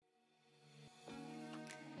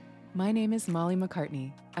My name is Molly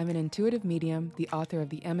McCartney. I'm an intuitive medium, the author of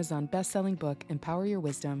the Amazon best-selling book, Empower Your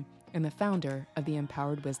Wisdom, and the founder of the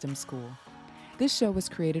Empowered Wisdom School. This show was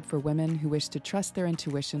created for women who wish to trust their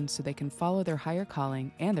intuition so they can follow their higher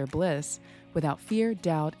calling and their bliss without fear,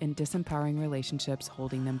 doubt, and disempowering relationships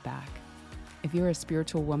holding them back. If you're a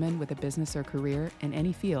spiritual woman with a business or career in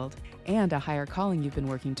any field and a higher calling you've been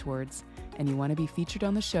working towards, and you want to be featured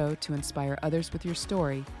on the show to inspire others with your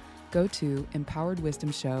story, go to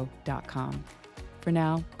empoweredwisdomshow.com. For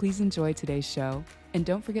now, please enjoy today's show, and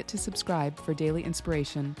don't forget to subscribe for daily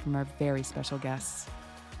inspiration from our very special guests.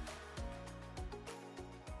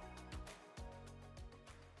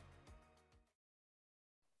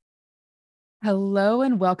 Hello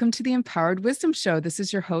and welcome to the Empowered Wisdom Show. This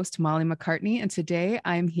is your host, Molly McCartney, and today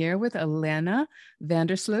I'm here with Alana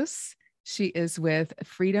Sluys. She is with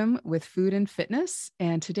Freedom with Food and Fitness,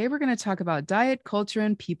 and today we're going to talk about diet, culture,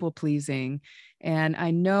 and people pleasing. And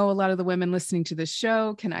I know a lot of the women listening to this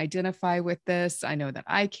show can identify with this. I know that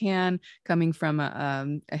I can, coming from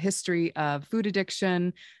a history of food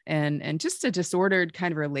addiction and just a disordered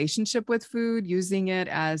kind of relationship with food, using it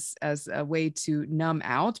as a way to numb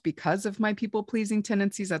out because of my people pleasing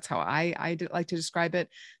tendencies. That's how I like to describe it.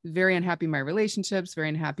 Very unhappy in my relationships, very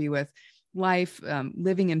unhappy with life,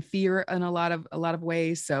 living in fear in a lot of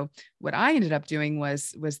ways. So what I ended up doing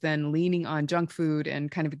was then leaning on junk food and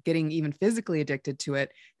kind of getting even physically addicted to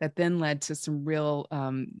it. That then led to some real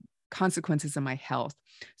consequences in my health.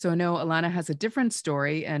 So I know Alana has a different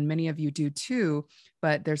story, and many of you do too,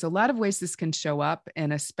 but there's a lot of ways this can show up,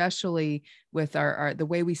 and especially with our the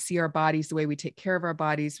way we see our bodies, the way we take care of our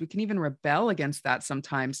bodies, we can even rebel against that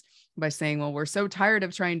sometimes by saying, well, we're so tired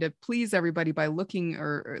of trying to please everybody by looking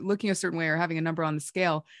a certain way or having a number on the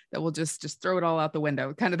scale that we'll just throw it all out the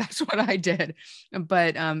window. Kind of that's what I did.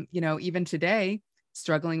 But even today,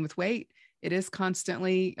 struggling with weight, it is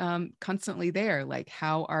constantly there. Like,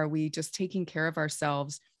 how are we just taking care of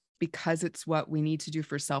ourselves because it's what we need to do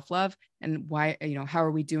for self-love? And why, how are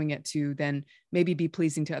we doing it to then maybe be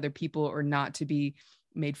pleasing to other people or not to be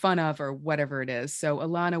made fun of or whatever it is? So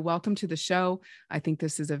Alana, welcome to the show. I think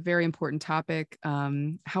this is a very important topic.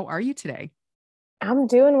 How are you today? I'm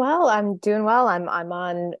doing well. I'm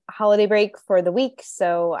on holiday break for the week,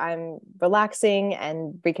 so I'm relaxing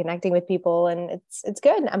and reconnecting with people, and it's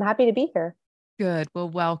good. I'm happy to be here. Good. Well,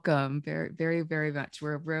 welcome. Very, very, very much.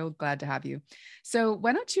 We're real glad to have you. So,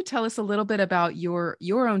 why don't you tell us a little bit about your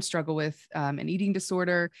own struggle with an eating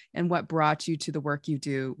disorder and what brought you to the work you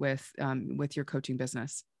do with your coaching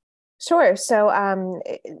business? Sure. So,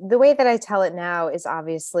 the way that I tell it now is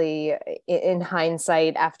obviously in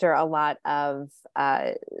hindsight, after a lot of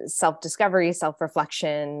self-discovery,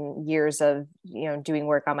 self-reflection, years of doing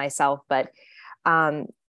work on myself. But um,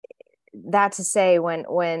 that to say,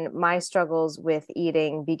 when my struggles with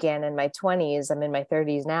eating began in my 20s, I'm in my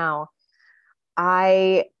 30s now.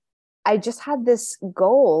 I I just had this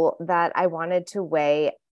goal that I wanted to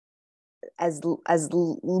weigh as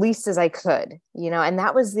least as I could, and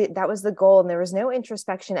that was the goal. And there was no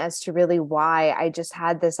introspection as to really why. I just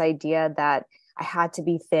had this idea that I had to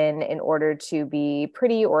be thin in order to be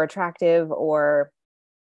pretty or attractive, or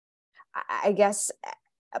I guess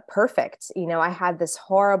perfect. I had this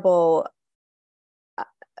horrible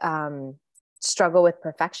um, struggle with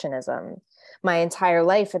perfectionism my entire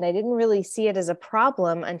life. And I didn't really see it as a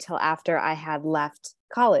problem until after I had left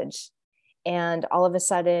college. And all of a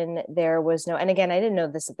sudden there was no, and again, I didn't know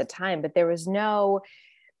this at the time, but there was no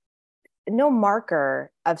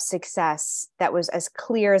marker of success that was as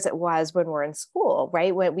clear as it was when we're in school,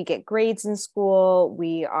 right? When we get grades in school,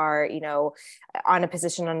 we are, on a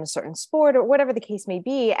position on a certain sport or whatever the case may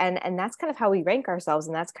be. And that's kind of how we rank ourselves.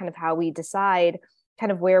 And that's kind of how we decide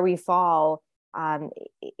kind of where we fall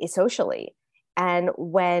socially. And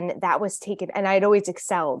when that was taken, and I'd always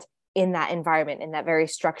excelled in that environment, in that very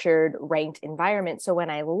structured, ranked environment. So when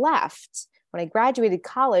I graduated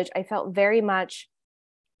college, I felt very much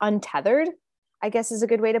untethered, I guess is a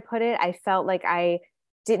good way to put it. I felt like I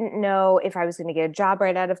didn't know if I was going to get a job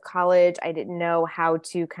right out of college. I didn't know how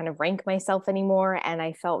to kind of rank myself anymore. And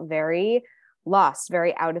I felt very lost,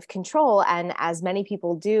 very out of control. And as many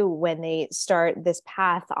people do when they start this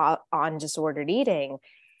path on disordered eating,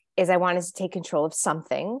 is I wanted to take control of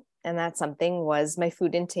something. And that something was my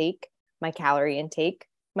food intake, my calorie intake,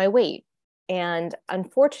 my weight. And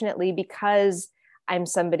unfortunately, because I'm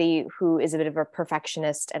somebody who is a bit of a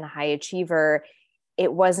perfectionist and a high achiever,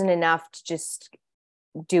 it wasn't enough to just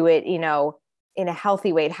do it, in a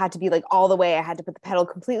healthy way. It had to be like all the way. I had to put the pedal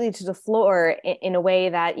completely to the floor in a way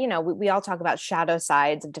that, we all talk about shadow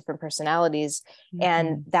sides of different personalities. Mm-hmm.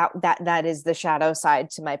 And that is the shadow side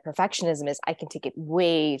to my perfectionism, is I can take it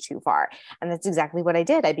way too far. And that's exactly what I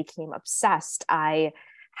did. I became obsessed. I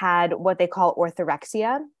had what they call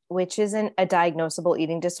orthorexia, which isn't a diagnosable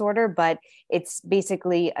eating disorder, but it's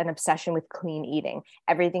basically an obsession with clean eating.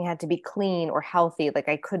 Everything had to be clean or healthy. Like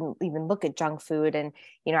I couldn't even look at junk food. And,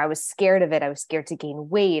 I was scared of it. I was scared to gain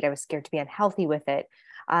weight. I was scared to be unhealthy with it.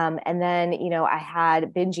 And then, I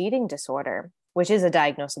had binge eating disorder, which is a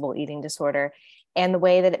diagnosable eating disorder. And the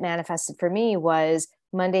way that it manifested for me was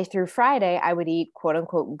Monday through Friday, I would eat quote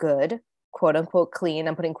unquote good, quote unquote clean.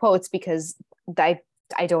 I'm putting quotes because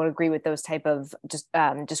I don't agree with those type of just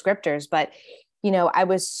descriptors, but I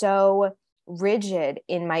was so rigid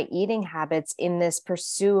in my eating habits in this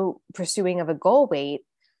pursuing of a goal weight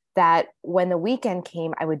that when the weekend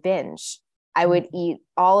came, I would binge. I would eat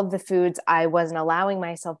all of the foods I wasn't allowing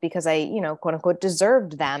myself because I, quote unquote,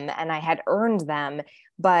 deserved them and I had earned them,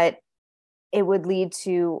 but it would lead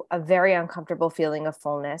to a very uncomfortable feeling of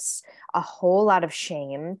fullness, a whole lot of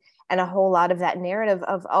shame, and a whole lot of that narrative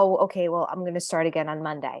of, oh, okay, well, I'm going to start again on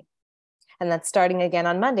Monday. And that starting again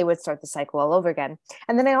on Monday would start the cycle all over again.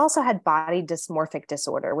 And then I also had body dysmorphic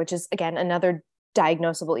disorder, which is, again, another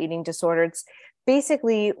diagnosable eating disorder. It's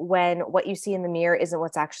basically when what you see in the mirror isn't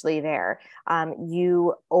what's actually there.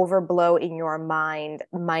 You overblow in your mind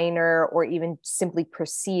minor or even simply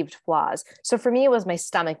perceived flaws. So for me, it was my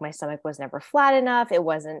stomach. My stomach was never flat enough. It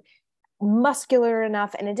wasn't muscular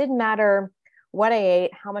enough. And it didn't matter what I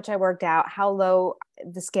ate, how much I worked out, how low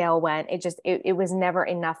the scale went. It was never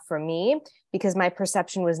enough for me because my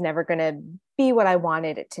perception was never going to be what I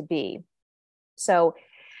wanted it to be. So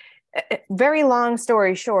very long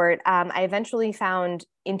story short, I eventually found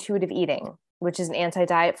intuitive eating, which is an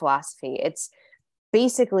anti-diet philosophy. It's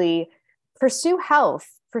basically pursue health,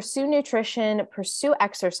 pursue nutrition, pursue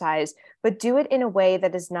exercise, but do it in a way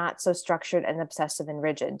that is not so structured and obsessive and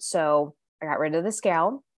rigid. So I got rid of the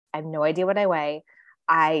scale. I have no idea what I weigh.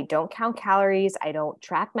 I don't count calories. I don't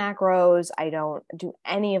track macros. I don't do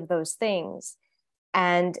any of those things.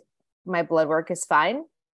 And my blood work is fine.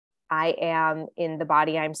 I am in the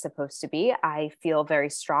body I'm supposed to be. I feel very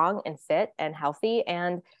strong and fit and healthy.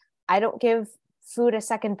 And I don't give food a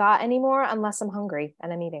second thought anymore unless I'm hungry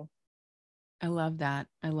and I'm eating. I love that.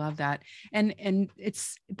 I love that. And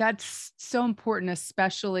that's so important,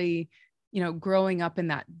 especially, growing up in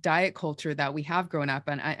that diet culture that we have grown up.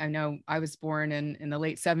 And I know I was born in the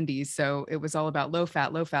late 70s. So it was all about low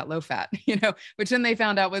fat, low fat, low fat, which then they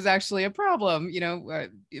found out was actually a problem.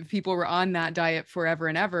 If people were on that diet forever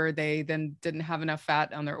and ever, they then didn't have enough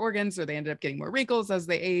fat on their organs, or they ended up getting more wrinkles as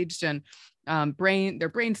they aged, and their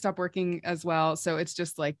brain stopped working as well. So it's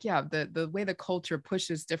just like, yeah, the way the culture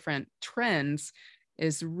pushes different trends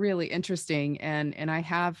is really interesting. And I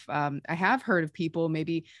have heard of people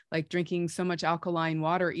maybe like drinking so much alkaline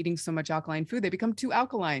water, eating so much alkaline food, they become too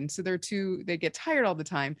alkaline. So they get tired all the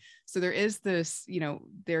time. So there is this,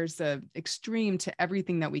 there's a extreme to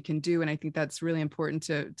everything that we can do. And I think that's really important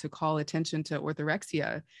to call attention to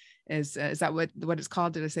orthorexia. Is that what it's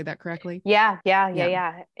called? Did I say that correctly? Yeah.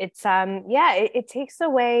 It's it takes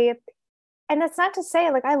away, and that's not to say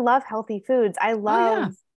like I love healthy foods. I Oh love yeah.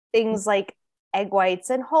 things like egg whites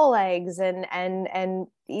and whole eggs and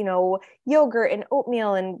yogurt and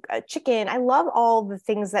oatmeal and chicken. I love all the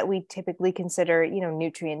things that we typically consider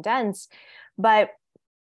nutrient dense, but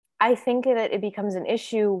I think that it becomes an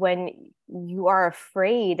issue when you are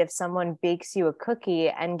afraid if someone bakes you a cookie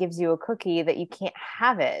and gives you a cookie that you can't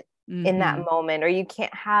have it in that Mm-hmm. moment, or you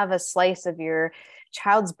can't have a slice of your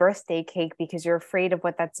child's birthday cake because you're afraid of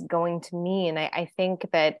what that's going to mean. I think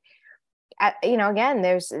that again,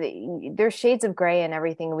 there's shades of gray and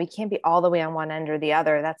everything. We can't be all the way on one end or the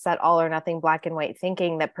other. That's that all or nothing black and white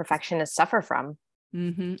thinking that perfectionists suffer from.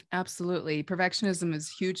 Mm-hmm. Absolutely. Perfectionism is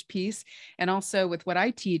a huge piece. And also with what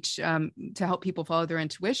I teach to help people follow their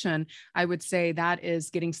intuition, I would say that is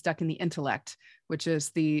getting stuck in the intellect, which is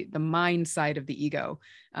the mind side of the ego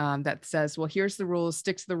that says, well, here's the rules,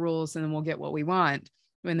 stick to the rules, and then we'll get what we want.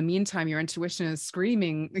 In the meantime, your intuition is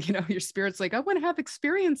screaming, your spirit's like, I want to have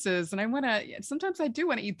experiences. And sometimes I do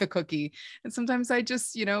want to eat the cookie. And sometimes I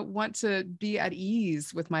just, want to be at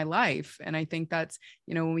ease with my life. And I think that's,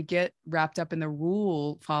 when we get wrapped up in the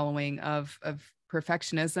rule following of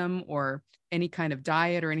perfectionism or any kind of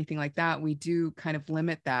diet or anything like that, we do kind of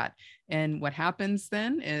limit that. And what happens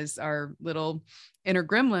then is our little inner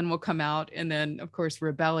gremlin will come out and then of course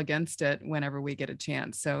rebel against it whenever we get a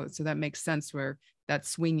chance. So that makes sense where that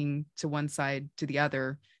swinging to one side to the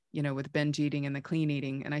other with binge eating and the clean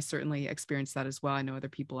eating. And I certainly experienced that as well. I know other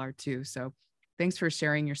people are too. So thanks for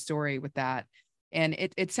sharing your story with that. And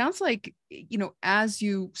it sounds like, as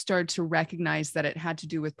you started to recognize that it had to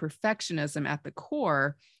do with perfectionism at the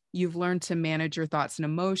core, you've learned to manage your thoughts and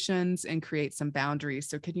emotions and create some boundaries.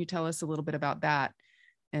 So can you tell us a little bit about that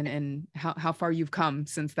and how far you've come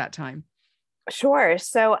since that time? Sure.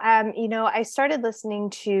 So, I started listening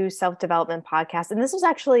to self-development podcasts, and this was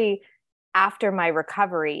actually after my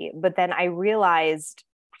recovery, but then I realized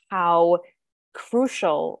how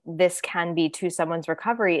crucial this can be to someone's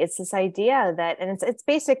recovery. It's this idea that, and it's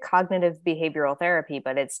basic cognitive behavioral therapy,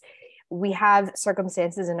 but we have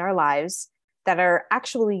circumstances in our lives that are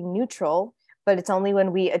actually neutral, but it's only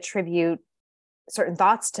when we attribute certain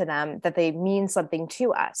thoughts to them that they mean something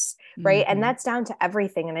to us, right? And that's down to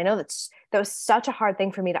everything. And I know that was such a hard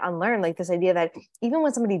thing for me to unlearn, like this idea that even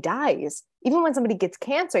when somebody dies, even when somebody gets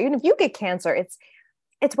cancer, even if you get cancer, it's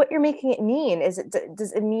what you're making it mean.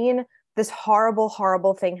 Does it mean this horrible,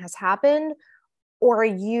 horrible thing has happened, or are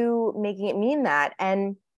you making it mean that?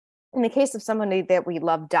 And in the case of somebody that we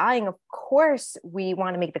love dying, of course, we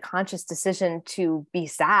want to make the conscious decision to be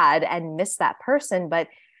sad and miss that person. But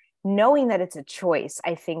knowing that it's a choice,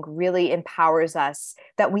 I think really empowers us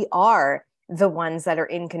that we are the ones that are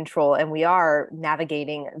in control and we are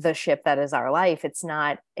navigating the ship that is our life. It's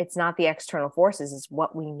not the external forces, it's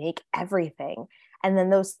what we make everything. And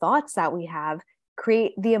then those thoughts that we have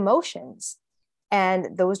create the emotions,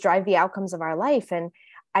 and those drive the outcomes of our life. And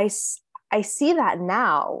I see that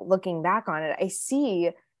now, looking back on it, I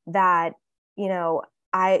see that,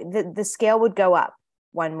 the scale would go up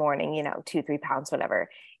one morning, 2-3 pounds, whatever.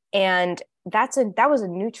 And that was a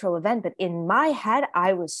neutral event. But in my head,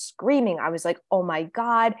 I was screaming. I was like, oh my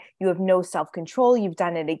God, you have no self-control. You've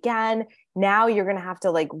done it again. Now you're going to have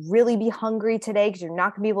to really be hungry today because you're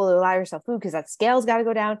not going to be able to allow yourself food because that scale's got to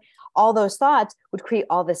go down. All those thoughts would create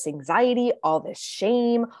all this anxiety, all this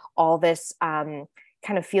shame, all this kind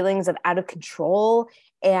of feelings of out of control.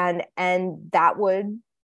 And that would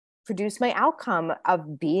produce my outcome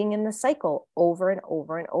of being in the cycle over and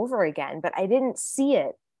over and over again. But I didn't see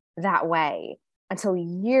it that way until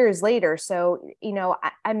years later. So,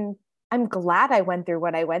 I'm glad I went through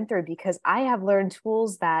what I went through, because I have learned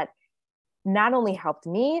tools that not only helped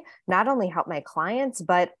me, not only help my clients,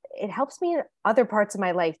 but it helps me in other parts of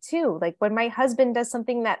my life too. Like when my husband does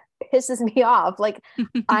something that pisses me off,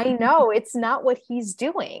 I know it's not what he's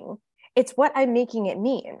doing. It's what I'm making it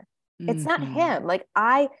mean. It's not him.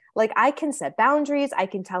 I can set boundaries. I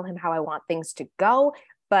can tell him how I want things to go,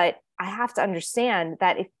 but I have to understand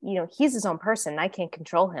that if, he's his own person, I can't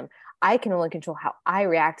control him. I can only control how I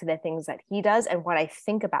react to the things that he does and what I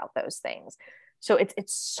think about those things. So it's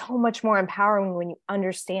so much more empowering when you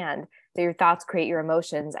understand that your thoughts create your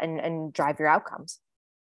emotions and drive your outcomes.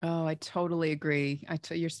 Oh, I totally agree.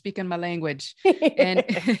 You're speaking my language. And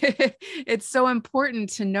it's so important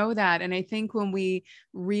to know that. And I think when we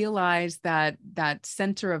realize that that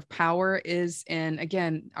center of power is in,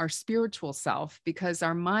 again, our spiritual self, because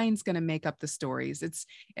our mind's going to make up the stories.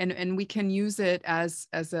 And we can use it as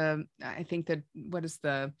I think that, what is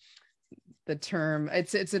the term?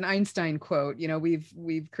 It's an Einstein quote.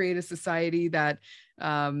 We've created a society that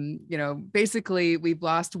basically we've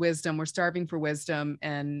lost wisdom. We're starving for wisdom,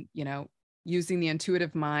 and using the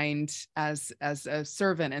intuitive mind as a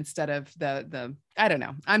servant instead of the I don't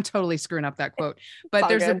know. I'm totally screwing up that quote, but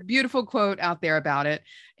there's a beautiful quote out there about it.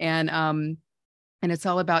 And it's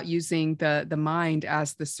all about using the mind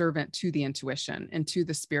as the servant to the intuition and to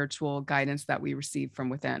the spiritual guidance that we receive from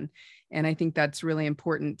within. And I think that's really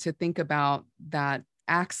important to think about, that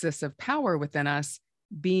axis of power within us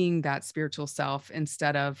being that spiritual self,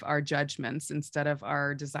 instead of our judgments, instead of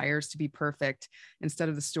our desires to be perfect, instead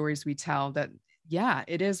of the stories we tell. That, yeah,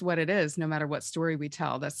 it is what it is, no matter what story we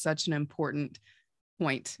tell. That's such an important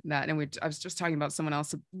point. I was just talking about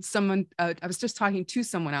I was just talking to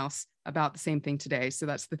someone else about the same thing today. So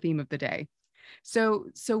that's the theme of the day. So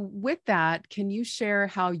with that, can you share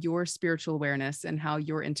how your spiritual awareness and how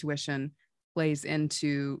your intuition plays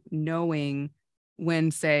into knowing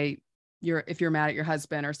when, say, if you're mad at your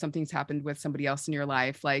husband or something's happened with somebody else in your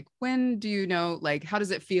life, when do you know, how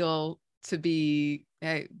does it feel to be,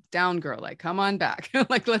 hey, down girl, come on back.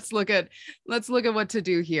 Let's look at what to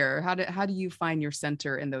do here. How do you find your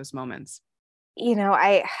center in those moments?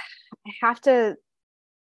 I have to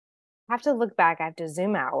look back. I have to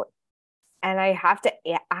zoom out, and I have to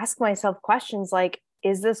ask myself questions like,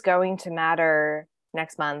 is this going to matter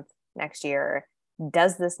next month, next year?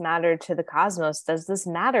 Does this matter to the cosmos? Does this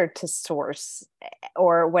matter to source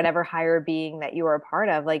or whatever higher being that you are a part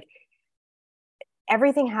of?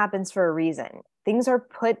 everything happens for a reason. Things are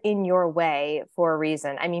put in your way for a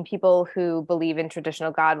reason. I mean, people who believe in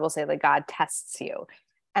traditional God will say that God tests you.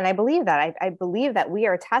 And I believe that. I believe that we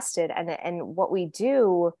are tested, and what we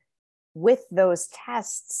do with those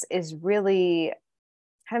tests is really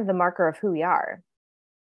kind of the marker of who we are.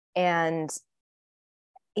 And,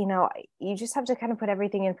 you just have to kind of put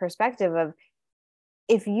everything in perspective of,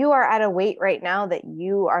 if you are at a weight right now that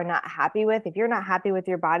you are not happy with, if you're not happy with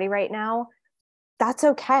your body right now, that's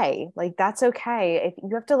okay. Like, that's okay. If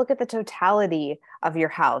you have to look at the totality of your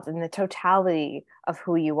health and the totality of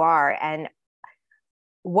who you are, and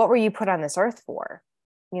what were you put on this earth for?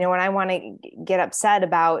 When I want to get upset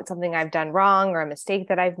about something I've done wrong or a mistake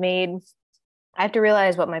that I've made, I have to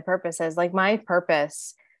realize what my purpose is. Like, my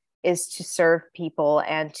purpose is to serve people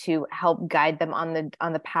and to help guide them on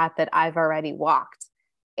the path that I've already walked.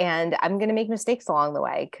 And I'm going to make mistakes along the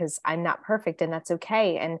way because I'm not perfect, and that's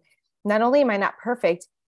okay. And not only am I not perfect,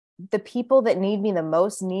 the people that need me the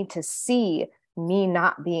most need to see me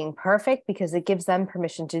not being perfect, because it gives them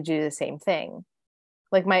permission to do the same thing.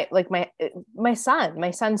 Like my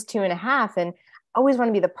son's 2.5, and I always want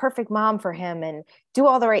to be the perfect mom for him and do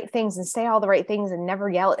all the right things and say all the right things and never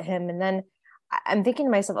yell at him. And then I'm thinking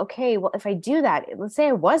to myself, okay, well, if I do that, let's say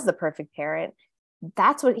I was the perfect parent,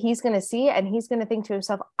 that's what he's going to see. And he's going to think to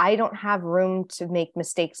himself, I don't have room to make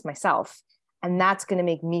mistakes myself. And that's going to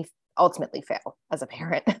make me ultimately fail as a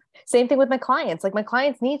parent. Same thing with my clients. Like, my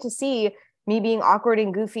clients need to see me being awkward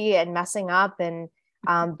and goofy and messing up, and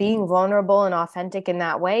being vulnerable and authentic in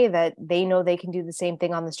that way, that they know they can do the same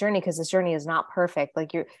thing on this journey, because this journey is not perfect.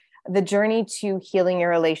 Like, the journey to healing your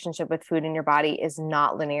relationship with food in your body is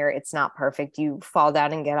not linear. It's not perfect. You fall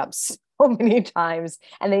down and get up so many times,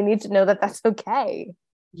 and they need to know that that's okay.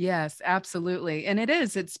 Yes, absolutely. And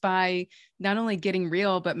it's by not only getting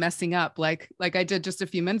real, but messing up, like I did just a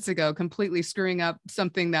few minutes ago, completely screwing up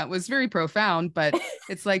something that was very profound, but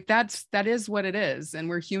it's like, that is what it is. And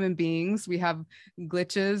we're human beings. We have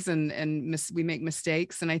glitches and we make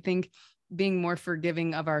mistakes. And I think being more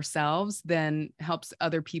forgiving of ourselves then helps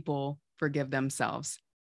other people forgive themselves,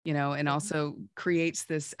 and also creates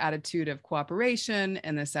this attitude of cooperation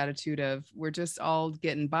and this attitude of, we're just all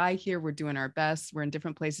getting by here. We're doing our best. We're in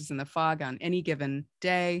different places in the fog on any given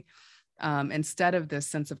day, instead of this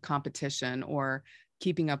sense of competition or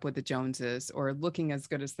keeping up with the Joneses or looking as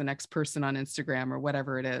good as the next person on Instagram or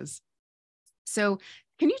whatever it is. So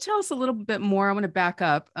can you tell us a little bit more? I want to back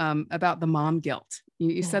up about the mom guilt.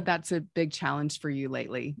 You said that's a big challenge for you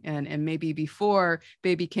lately. And maybe before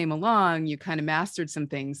baby came along, you kind of mastered some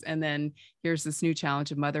things. And then here's this new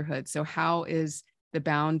challenge of motherhood. So how is the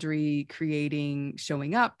boundary creating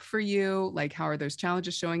showing up for you? Like, how are those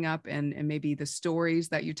challenges showing up? And maybe the stories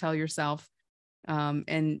that you tell yourself,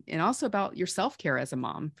 and also about your self-care as a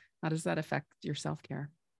mom. How does that affect your self-care?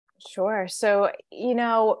 Sure. So,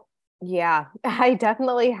 yeah, I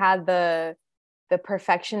definitely had the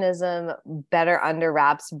perfectionism better under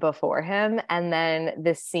wraps before him. And then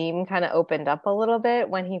the seam kind of opened up a little bit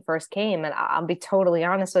when he first came. And I'll be totally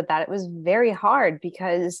honest with that. It was very hard,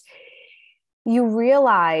 because you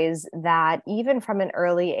realize that even from an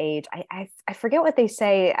early age, I forget what they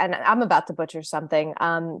say, and I'm about to butcher something.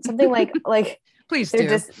 Something like Please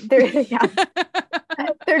do. Yeah.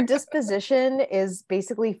 Their disposition is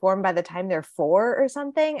basically formed by the time they're 4 or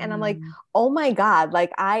something. And I'm like, oh my God,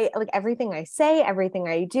 like everything I say, everything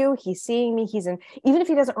I do, he's seeing me, even if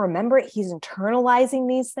he doesn't remember it, he's internalizing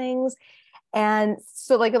these things. And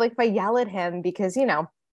so like if I yell at him, because,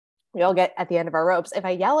 we all get at the end of our ropes. If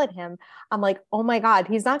I yell at him, I'm like, oh my God,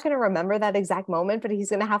 he's not going to remember that exact moment, but he's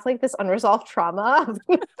going to have like this unresolved trauma.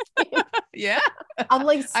 Yeah. I'm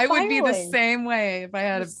like spiraling. I would be the same way if I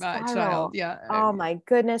had a child. Yeah. Oh my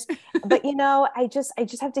goodness. But I just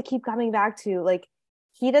have to keep coming back to, like,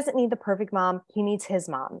 he doesn't need the perfect mom. He needs his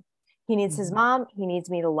mom. He needs his mom. He needs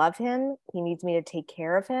me to love him. He needs me to take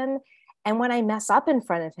care of him. And when I mess up in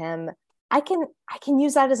front of him, I can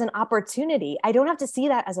use that as an opportunity. I don't have to see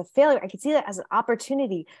that as a failure. I can see that as an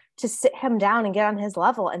opportunity to sit him down and get on his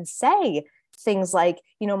level and say things like,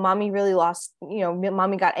 mommy really lost,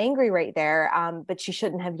 mommy got angry right there, but she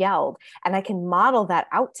shouldn't have yelled. And I can model that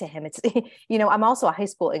out to him. It's, I'm also a high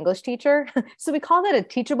school English teacher. So we call that a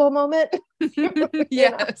teachable moment.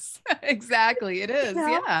 Yes, exactly. It is.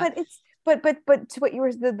 Yeah. But to what you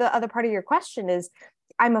were, the other part of your question is,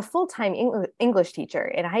 I'm a full-time English teacher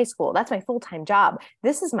in a high school. That's my full-time job.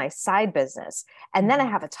 This is my side business. And then I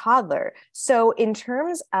have a toddler. So in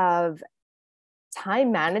terms of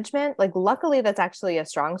time management, like, luckily that's actually a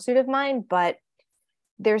strong suit of mine, but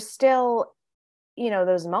there's still,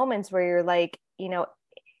 those moments where you're like,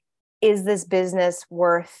 is this business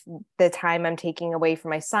worth the time I'm taking away from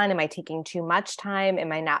my son? Am I taking too much time?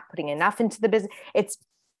 Am I not putting enough into the business?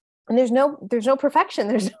 And there's no perfection.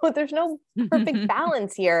 There's no perfect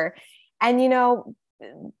balance here. And,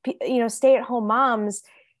 stay-at-home moms,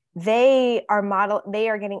 they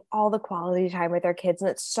are getting all the quality time with their kids,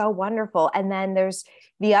 and it's so wonderful. And then there's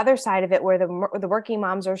the other side of it where the working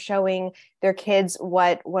moms are showing their kids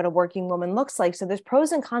what a working woman looks like. So there's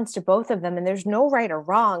pros and cons to both of them, and there's no right or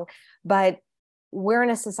wrong, but we're in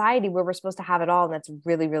a society where we're supposed to have it all, and that's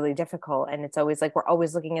really, really difficult. And it's always like we're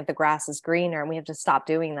always looking at the grass is greener, and we have to stop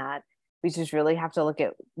doing that. We just really have to look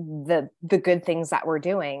at the good things that we're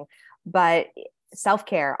doing. But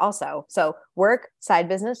self-care also. So work, side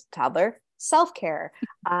business, toddler, self-care.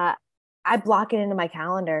 I block it into my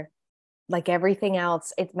calendar like everything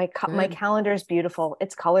else. It's my calendar is beautiful.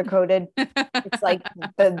 It's color coded. It's like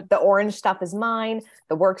the orange stuff is mine.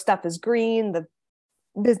 The work stuff is green. The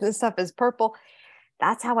business stuff is purple.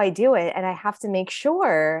 That's how I do it. And I have to make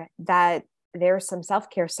sure that there's some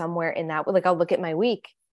self-care somewhere in that. Like I'll look at my week,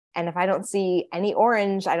 and if I don't see any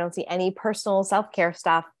orange, I don't see any personal self-care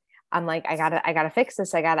stuff, I'm like, I gotta fix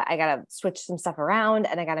this. I gotta switch some stuff around,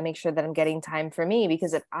 and I gotta make sure that I'm getting time for me,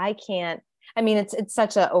 because if I can't, I mean, it's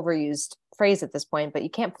such an overused phrase at this point, but you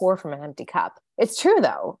can't pour from an empty cup. It's true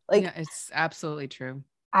though. Like, yeah, it's absolutely true.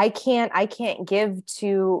 I can't give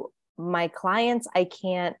to my clients. I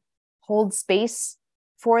can't hold space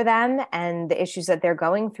for them and the issues that they're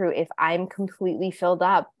going through if I'm completely filled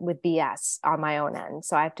up with BS on my own end.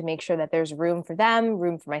 So I have to make sure that there's room for them,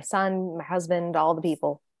 room for my son, my husband, all the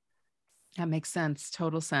people. That makes sense.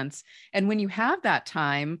 Total sense. And when you have that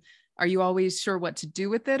time, are you always sure what to do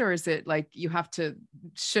with it? Or is it like you have to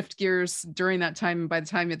shift gears during that time? And by the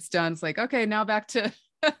time it's done, it's like, okay, now back to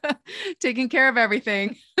taking care of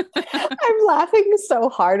everything. I'm laughing so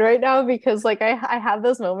hard right now because like I have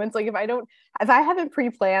those moments. Like if I haven't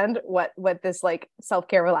pre-planned what this like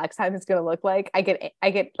self-care relax time is going to look like, I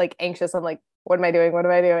get like anxious. I'm like, what am I doing? What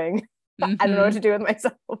am I doing? Mm-hmm. I don't know what to do with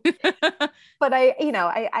myself. But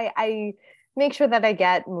I make sure that I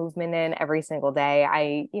get movement in every single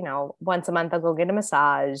day. Once a month I'll go get a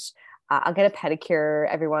massage. I'll get a pedicure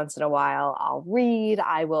every once in a while. I'll read.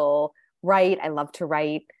 I will write. I love to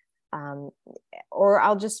write. Or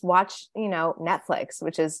I'll just watch, Netflix,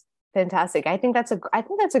 which is fantastic. I think that's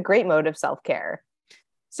a great mode of self-care.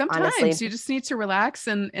 Sometimes honestly. You just need to relax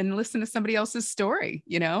and listen to somebody else's story.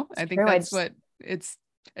 I think true. that's what it's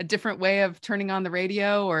a different way of turning on the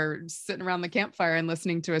radio or sitting around the campfire and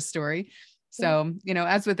listening to a story. So,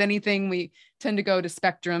 as with anything, we tend to go to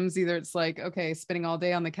spectrums. Either it's like, okay, spending all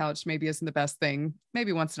day on the couch maybe isn't the best thing,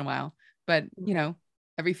 maybe once in a while, but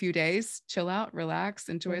every few days, chill out, relax,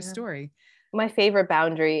 enjoy a story. My favorite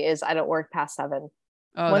boundary is I don't work past 7.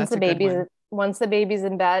 Oh, once the baby's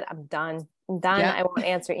in bed, I'm done. Yeah. I won't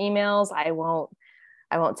answer emails. I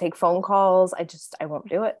won't take phone calls. I won't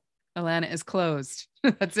do it. Alana is closed.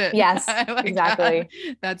 That's it. Yes, exactly.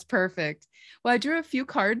 That's perfect. Well, I drew a few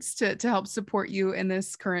cards to help support you in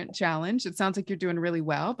this current challenge. It sounds like you're doing really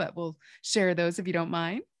well, but we'll share those if you don't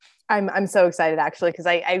mind. I'm so excited actually, because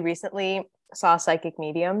I recently saw a psychic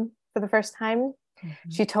medium for the first time. Mm-hmm.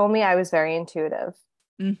 She told me I was very intuitive.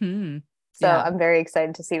 Mm-hmm. So yeah. I'm very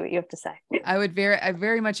excited to see what you have to say. I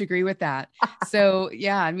very much agree with that. So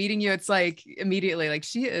yeah, meeting you, it's like immediately, like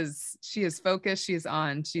she is focused, she is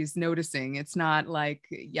on, she's noticing. It's not like,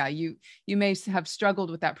 yeah, you may have struggled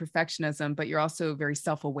with that perfectionism, but you're also very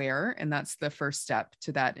self-aware. And that's the first step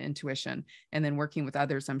to that intuition. And then working with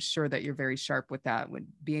others, I'm sure that you're very sharp with that, would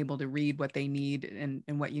be able to read what they need and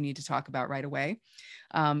what you need to talk about right away.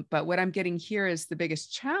 But what I'm getting here is the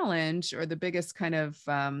biggest challenge or the biggest kind of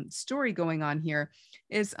story going on here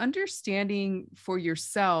is understanding for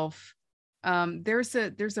yourself. There's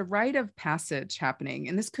a rite of passage happening,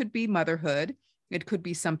 and this could be motherhood. It could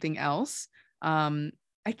be something else. I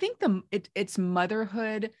think it's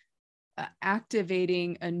motherhood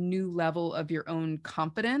activating a new level of your own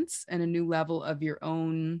confidence and a new level of your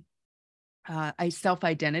own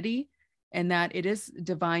self-identity. And that it is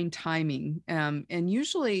divine timing. And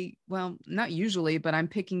usually, well, not usually, but I'm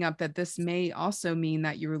picking up that this may also mean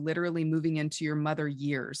that you're literally moving into your mother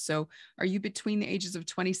years. So are you between the ages of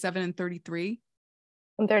 27 and 33?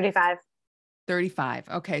 I'm 35. 35.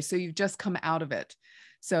 Okay. So you've just come out of it.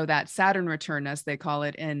 So that Saturn return, as they call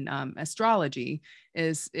it in astrology,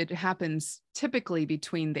 is it happens typically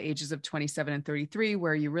between the ages of 27 and 33,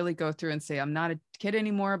 where you really go through and say, I'm not a kid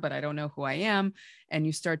anymore, but I don't know who I am. And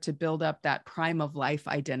you start to build up that prime of life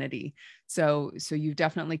identity. So you've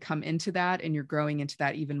definitely come into that, and you're growing into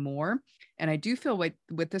that even more. And I do feel like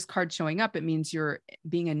with this card showing up, it means you're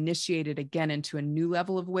being initiated again into a new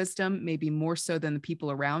level of wisdom, maybe more so than the people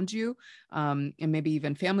around you, and maybe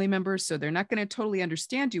even family members. So they're not going to totally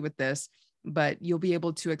understand you with this, but you'll be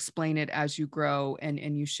able to explain it as you grow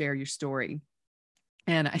and you share your story.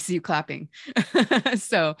 And I see you clapping.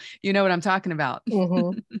 So you know what I'm talking about.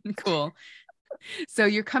 Mm-hmm. Cool. So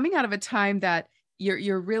you're coming out of a time that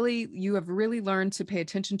you have really learned to pay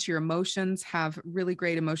attention to your emotions, have really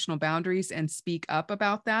great emotional boundaries, and speak up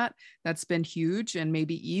about that. That's been huge. And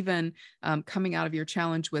maybe even coming out of your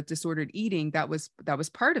challenge with disordered eating, that was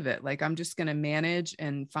part of it. Like, I'm just going to manage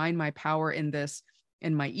and find my power in this,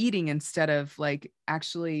 in my eating, instead of like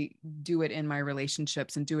actually do it in my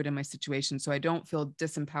relationships and do it in my situation. So I don't feel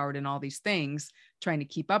disempowered in all these things, trying to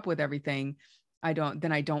keep up with everything. I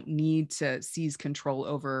don't need to seize control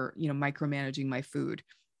over, micromanaging my food.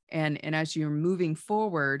 And as you're moving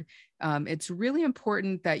forward, it's really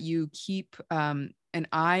important that you keep an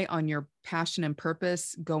eye on your passion and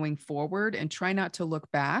purpose going forward, and try not to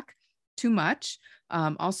look back too much.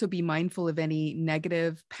 Also be mindful of any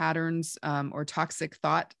negative patterns or toxic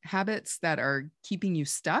thought habits that are keeping you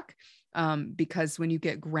stuck. Because when you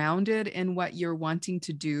get grounded in what you're wanting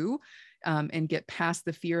to do, and get past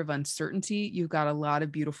the fear of uncertainty, you've got a lot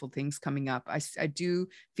of beautiful things coming up. I do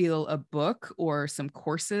feel a book or some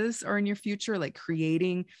courses are in your future, like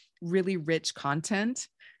creating really rich content.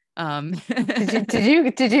 Did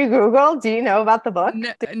you Google? Do you know about the book?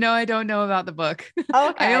 No, I don't know about the book. I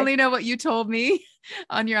Okay. only know what you told me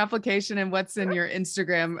on your application and what's in your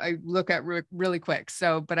Instagram. I look at really quick.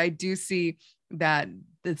 So, but I do see that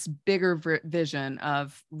this bigger vision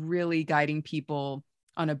of really guiding people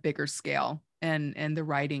on a bigger scale, and the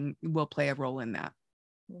writing will play a role in that.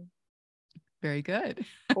 Very good.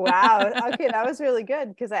 Wow. Okay, that was really good,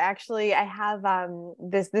 because I have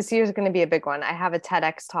this year's going to be a big one. I have a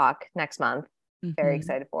TEDx talk next month. Very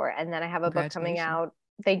excited for it. And then I have a book coming out.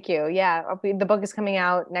 Thank you. Yeah, the book is coming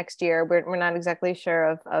out next year. We're not exactly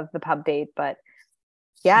sure of the pub date, but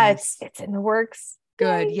yeah, nice. It's in the works.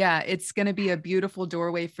 Good. Yeah. It's going to be a beautiful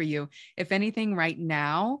doorway for you. If anything, right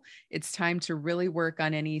now, it's time to really work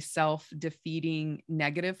on any self-defeating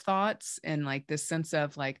negative thoughts, and like this sense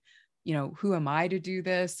of like, who am I to do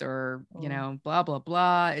this? Or, blah, blah,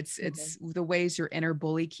 blah. It's the ways your inner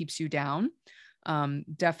bully keeps you down.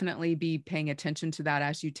 Definitely be paying attention to that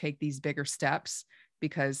as you take these bigger steps,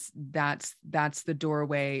 because that's the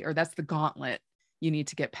doorway, or that's the gauntlet you need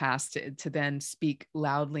to get past to then speak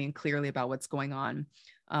loudly and clearly about what's going on.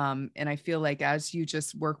 And I feel like as you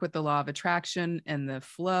just work with the law of attraction and the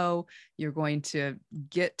flow, you're going to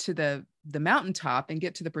get to the mountaintop and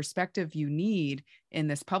get to the perspective you need in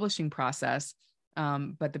this publishing process.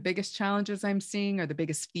 But the biggest challenges I'm seeing, or the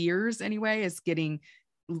biggest fears anyway, is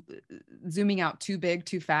zooming out too big,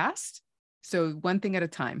 too fast. So one thing at a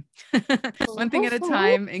time, one thing at a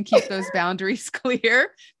time, and keep those boundaries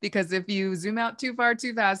clear, because if you zoom out too far,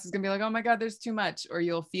 too fast, it's gonna be like, oh my God, there's too much, or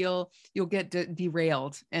you'll get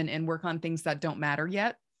derailed and work on things that don't matter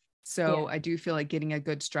yet. So yeah. I do feel like getting a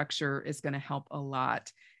good structure is going to help a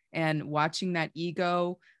lot, and watching that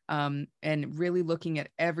ego, and really looking at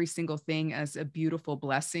every single thing as a beautiful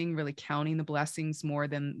blessing, really counting the blessings more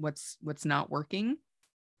than what's not working,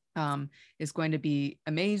 is going to be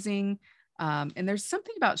amazing. And there's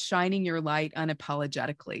something about shining your light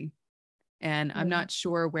unapologetically. And I'm not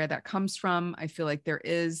sure where that comes from. I feel like there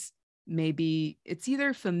is, maybe it's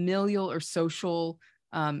either familial or social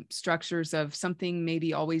structures of something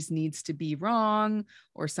maybe always needs to be wrong,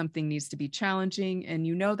 or something needs to be challenging.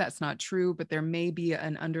 And that's not true, but there may be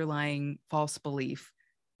an underlying false belief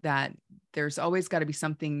that there's always got to be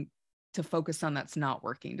something to focus on that's not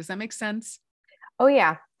working. Does that make sense? Oh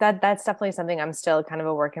yeah, that's definitely something I'm still kind of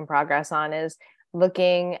a work in progress on, is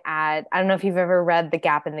looking at, I don't know if you've ever read The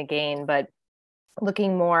Gap and the Gain, but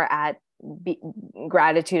looking more at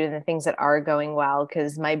gratitude and the things that are going well.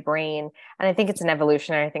 Because my brain, and I think it's an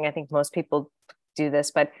evolutionary thing, I think most people do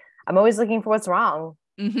this, but I'm always looking for what's wrong.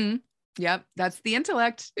 Mm-hmm. Yep. That's the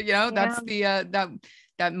intellect, that's the,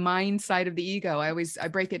 that mind side of the ego. I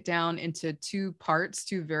break it down into two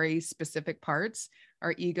very specific parts.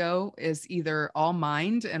 Our ego is either all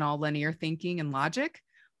mind and all linear thinking and logic,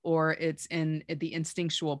 or it's in the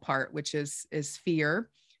instinctual part, which is fear,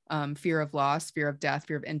 fear of loss, fear of death,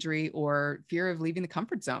 fear of injury, or fear of leaving the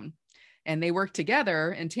comfort zone. And they work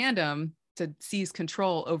together in tandem to seize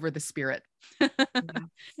control over the spirit. Yeah.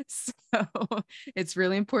 So it's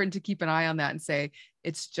really important to keep an eye on that and say,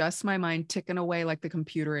 it's just my mind ticking away like the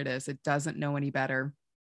computer it is. It doesn't know any better.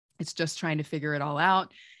 It's just trying to figure it all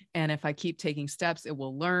out. And if I keep taking steps, it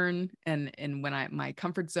will learn. And when my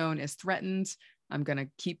comfort zone is threatened, I'm going to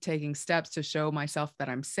keep taking steps to show myself that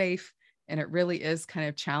I'm safe. And it really is kind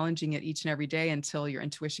of challenging it each and every day until your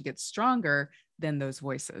intuition gets stronger than those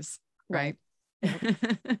voices, right? Yep.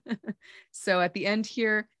 So at the end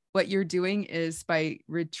here, what you're doing is by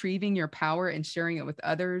retrieving your power and sharing it with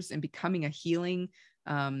others and becoming a healing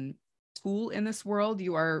tool in this world,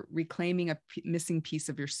 you are reclaiming a missing piece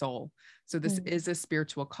of your soul. So this is a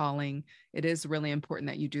spiritual calling. It is really important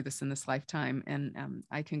that you do this in this lifetime. And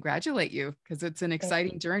I congratulate you because it's an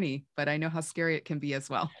exciting journey, but I know how scary it can be as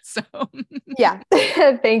well. So yeah,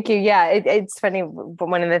 thank you. Yeah, it's funny. But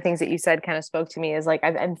one of the things that you said kind of spoke to me is like,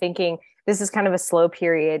 I'm thinking this is kind of a slow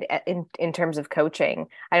period in terms of coaching.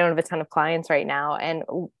 I don't have a ton of clients right now. And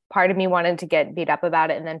part of me wanted to get beat up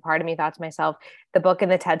about it. And then part of me thought to myself, the book and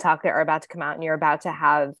the TED Talk that are about to come out and you're about to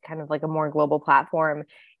have kind of like a more global platform.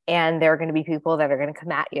 And there are going to be people that are going to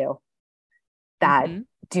come at you that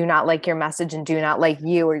do not like your message and do not like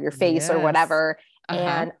you or your face or whatever.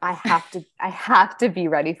 And I have to be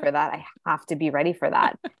ready for that. I have to be ready for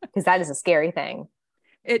that because that is a scary thing.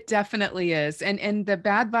 It definitely is. And the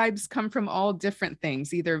bad vibes come from all different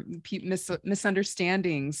things, either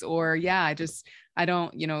misunderstandings or, I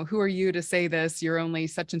don't, who are you to say this? You're only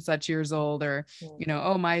such and such years old, or,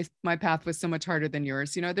 oh, my path was so much harder than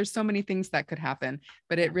yours. There's so many things that could happen,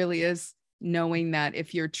 but it really is knowing that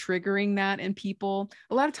if you're triggering that in people,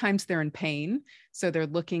 a lot of times they're in pain. So they're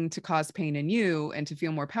looking to cause pain in you and to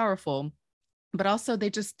feel more powerful. But also they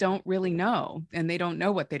just don't really know, and they don't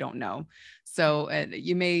know what they don't know. So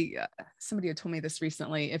somebody had told me this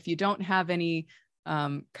recently, if you don't have any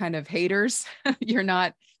kind of haters, you're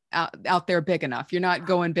not out there big enough. You're not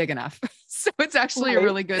going big enough. So it's actually a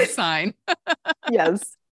really good sign.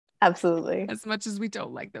 Yes, absolutely. As much as we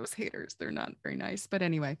don't like those haters, they're not very nice. But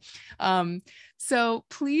anyway, so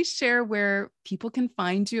please share where people can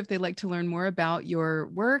find you if they'd like to learn more about your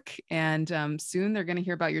work. And soon they're going to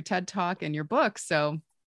hear about your TED Talk and your book. So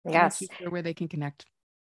yes, share where they can connect.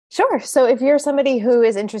 Sure. So if you're somebody who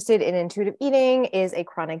is interested in intuitive eating, is a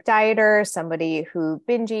chronic dieter, somebody who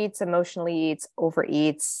binge eats, emotionally eats,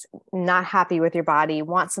 overeats, not happy with your body,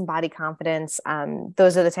 wants some body confidence,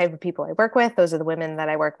 those are the type of people I work with. Those are the women that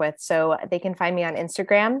I work with. So they can find me on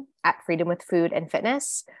Instagram at Freedom with Food and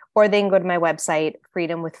Fitness, or they can go to my website,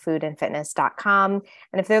 freedomwithfoodandfitness.com.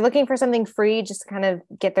 And if they're looking for something free, just to kind of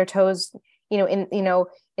get their toes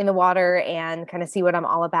in the water and kind of see what I'm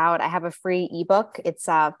all about, I have a free ebook. It's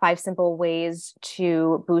 5 simple ways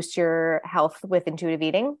to boost your health with intuitive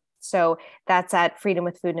eating. So that's at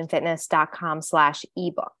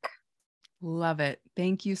freedomwithfoodandfitness.com/ebook. Love it.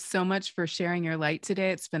 Thank you so much for sharing your light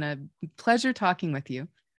today. It's been a pleasure talking with you.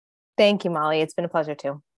 Thank you, Molly. It's been a pleasure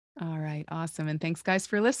too. All right. Awesome. And thanks guys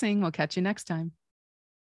for listening. We'll catch you next time.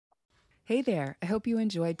 Hey there. I hope you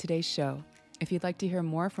enjoyed today's show. If you'd like to hear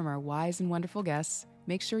more from our wise and wonderful guests,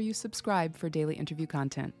 make sure you subscribe for daily interview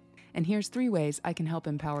content. And here's 3 ways I can help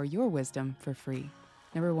empower your wisdom for free.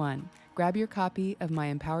 Number 1, grab your copy of my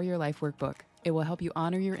Empower Your Life workbook. It will help you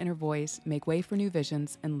honor your inner voice, make way for new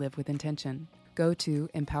visions, and live with intention. Go to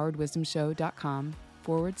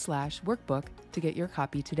empoweredwisdomshow.com/workbook to get your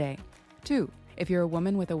copy today. 2, if you're a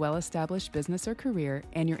woman with a well-established business or career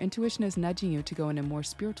and your intuition is nudging you to go in a more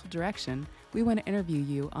spiritual direction, we want to interview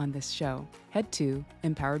you on this show. Head to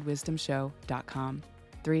empoweredwisdomshow.com.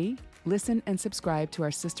 3, listen and subscribe to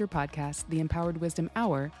our sister podcast, The Empowered Wisdom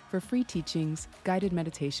Hour, for free teachings, guided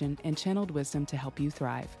meditation, and channeled wisdom to help you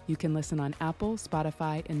thrive. You can listen on Apple,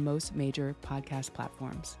 Spotify, and most major podcast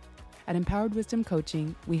platforms. At Empowered Wisdom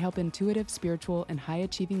Coaching, we help intuitive, spiritual, and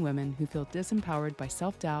high-achieving women who feel disempowered by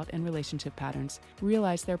self-doubt and relationship patterns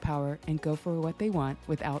realize their power and go for what they want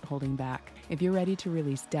without holding back. If you're ready to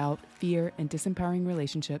release doubt, fear, and disempowering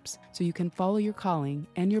relationships so you can follow your calling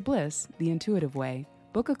and your bliss the intuitive way,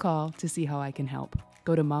 book a call to see how I can help.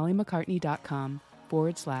 Go to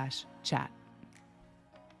mollymccartney.com/chat.